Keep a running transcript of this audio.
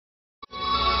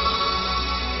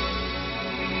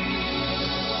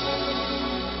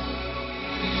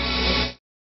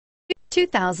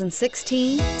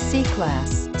2016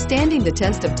 C-Class. Standing the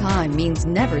test of time means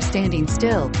never standing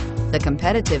still. The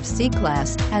competitive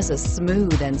C-Class has a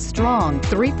smooth and strong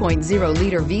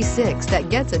 3.0-liter V6 that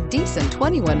gets a decent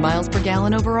 21 miles per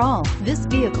gallon overall. This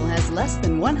vehicle has less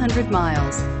than 100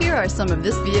 miles. Here are some of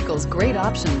this vehicle's great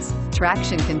options: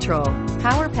 traction control,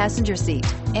 power passenger seat,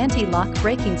 anti-lock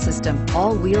braking system,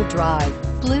 all-wheel drive,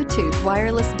 Bluetooth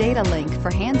wireless data link for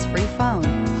hands-free phone,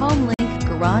 home link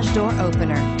garage door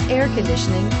opener, air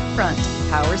conditioning, front,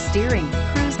 power steering,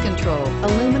 cruise control,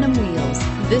 aluminum wheels.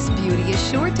 This beauty is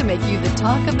sure to make you the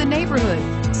talk of the neighborhood.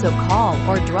 So call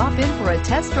or drop in for a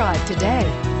test drive today.